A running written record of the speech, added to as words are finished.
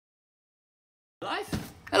Life.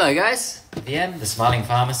 Hello guys, VM, the smiling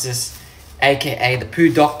pharmacist, aka the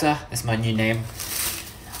poo doctor. That's my new name.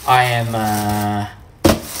 I am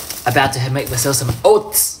about to make myself some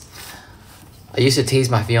oats. I used to tease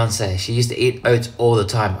my fiance. She used to eat oats all the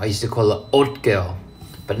time. I used to call her oat girl,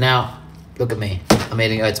 but now look at me, I'm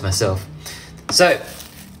eating oats myself. So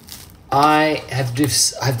I have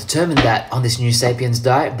determined that on this new Sapiens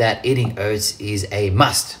diet that eating oats is a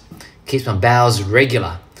must. Keeps my bowels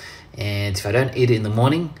regular. And if I don't eat it in the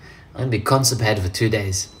morning, I'm going to be constipated for 2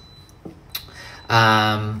 days.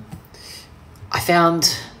 I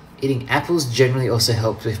found eating apples generally also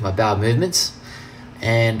helps with my bowel movements.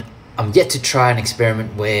 And I'm yet to try an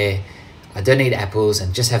experiment where I don't eat apples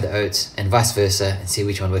and just have the oats and vice versa and see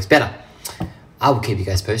which one works better. I will keep you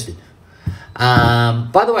guys posted.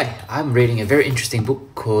 By the way, I'm reading a very interesting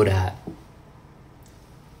book called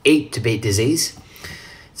Eat to Beat Disease.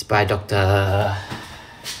 It's by Dr.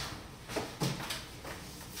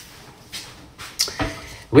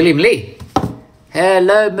 William Lee.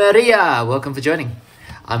 Hello Maria, welcome for joining.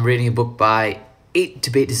 I'm reading a book by Eat to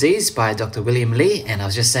Beat Disease by Dr. William Lee, and I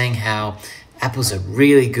was just saying how apples are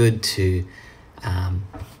really good to,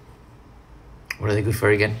 what are they good for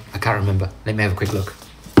again? I can't remember. Let me have a quick look.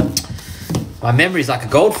 My memory's like a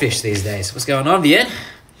goldfish these days. What's going on, Vien?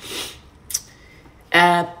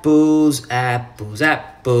 Apples, apples,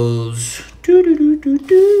 apples.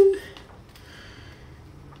 Do.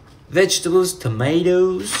 Vegetables,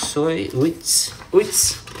 tomatoes, soy, oats.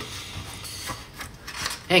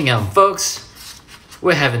 Hang on, folks.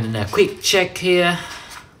 We're having a quick check here.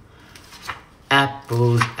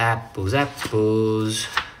 Apples, apples, apples.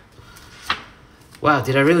 Wow,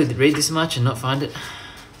 did I really read this much and not find it?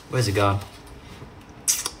 Where's it gone?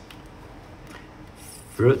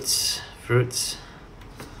 Fruits.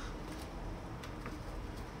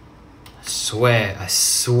 I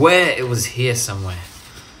swear it was here somewhere.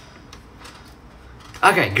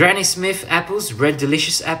 Okay, Granny Smith apples, Red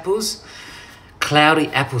Delicious apples, Cloudy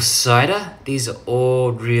apple cider. These are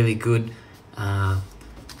all really good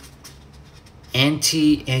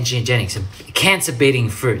anti-angiogenics, cancer-beating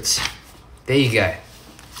fruits. There you go.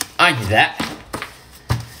 I knew that.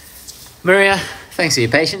 Maria, thanks for your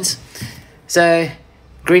patience. So,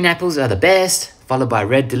 green apples are the best, followed by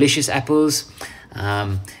red delicious apples.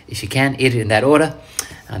 If you can, eat it in that order.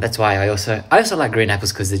 That's why I also like green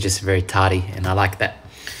apples because they're just very tardy and I like that.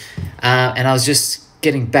 And I was just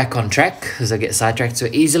getting back on track because I get sidetracked so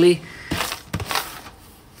easily.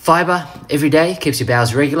 Fibre every day keeps your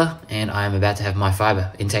bowels regular, and I am about to have my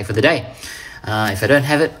fibre intake for the day. If I don't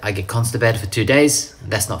have it, I get constipated for 2 days.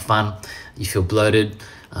 That's not fun. You feel bloated.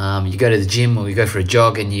 You go to the gym or you go for a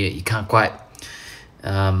jog and you can't quite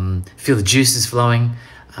feel the juices flowing.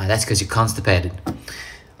 That's because you're constipated.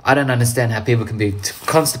 I don't understand how people can be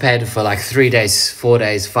constipated for like 3 days, 4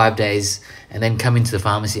 days, 5 days, and then come into the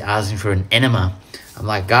pharmacy asking for an enema. I'm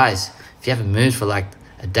like, guys, if you haven't moved for like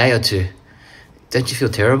a day or two, don't you feel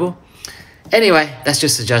terrible? Anyway, that's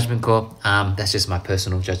just a judgment call. That's just my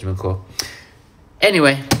personal judgment call.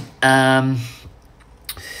 Anyway,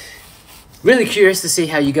 really curious to see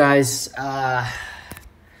how you guys are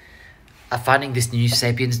finding this new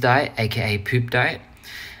Sapiens diet, aka poop diet.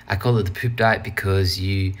 I call it the poop diet because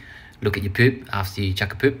you look at your poop after you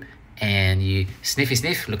chuck a poop and you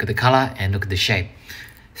sniff, look at the color and look at the shape.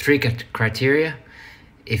 3 criteria.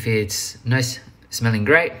 If it's no smelling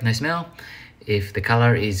great, no smell. If the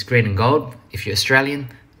color is green and gold, if you're Australian,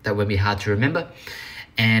 that won't be hard to remember.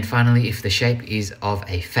 And finally, if the shape is of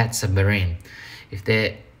a fat submarine. If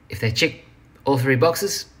they check all 3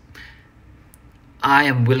 boxes, I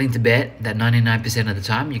am willing to bet that 99% of the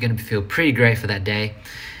time you're going to feel pretty great for that day.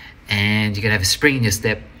 And you're going to have a spring in your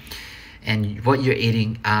step, and what you're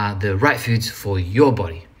eating are the right foods for your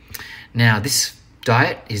body. Now, this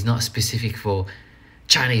diet is not specific for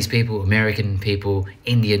Chinese people, American people,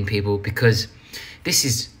 Indian people, because this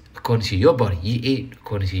is according to your body. You eat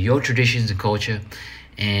according to your traditions and culture.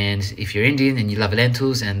 And if you're Indian and you love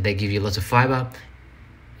lentils and they give you lots of fiber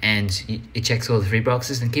and it checks all the 3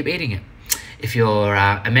 boxes, then keep eating it. If you're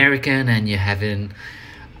American and you're having,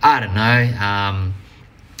 I don't know,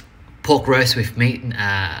 pork roast with meat,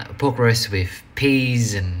 pork roast with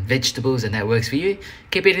peas and vegetables, and that works for you,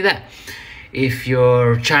 keep eating that. If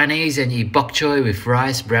you're Chinese and you eat bok choy with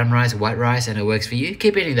rice, brown rice, white rice, and it works for you,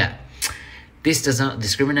 keep eating that. This does not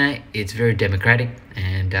discriminate. It's very democratic,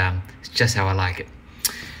 and it's just how I like it.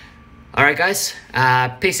 All right, guys,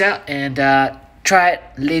 peace out, and try it.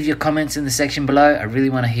 Leave your comments in the section below. I really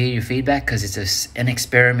want to hear your feedback because it's an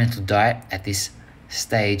experimental diet at this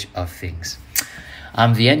stage of things.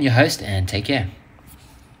 I'm Vien, your host, and take care.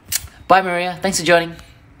 Bye, Maria. Thanks for joining.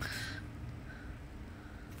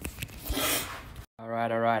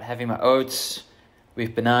 Alright, having my oats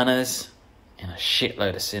with bananas and a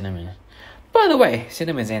shitload of cinnamon. By the way,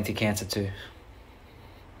 cinnamon's anti-cancer too.